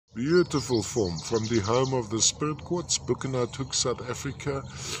Beautiful form from the home of the Spirit Quartz, Hoek, South Africa.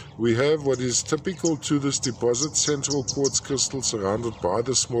 We have what is typical to this deposit, central quartz crystals surrounded by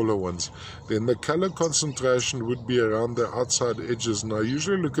the smaller ones. Then the color concentration would be around the outside edges. Now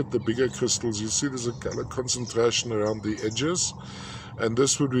usually look at the bigger crystals, you see there's a color concentration around the edges, and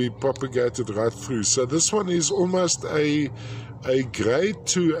this would be propagated right through. So this one is almost a grey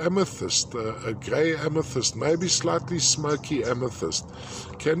to amethyst, a grey amethyst, maybe slightly smoky amethyst.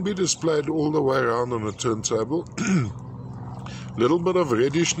 Can be displayed all the way around on a turntable. Little bit of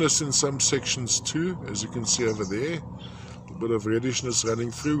reddishness in some sections too, as you can see over there. A bit of reddishness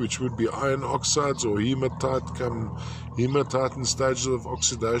running through, which would be iron oxides or hematite in stages of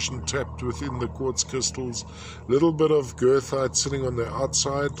oxidation trapped within the quartz crystals. Little bit of goethite sitting on the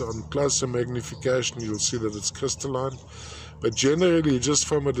outside. On closer magnification you'll see that it's crystalline, but generally just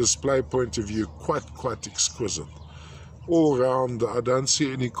from a display point of view quite exquisite. All round, I don't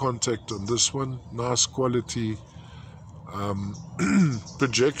see any contact on this one. Nice quality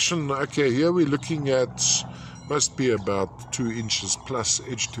projection. Okay, here we're looking at, must be about 2 inches plus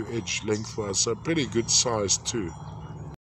edge to edge lengthwise, so pretty good size too.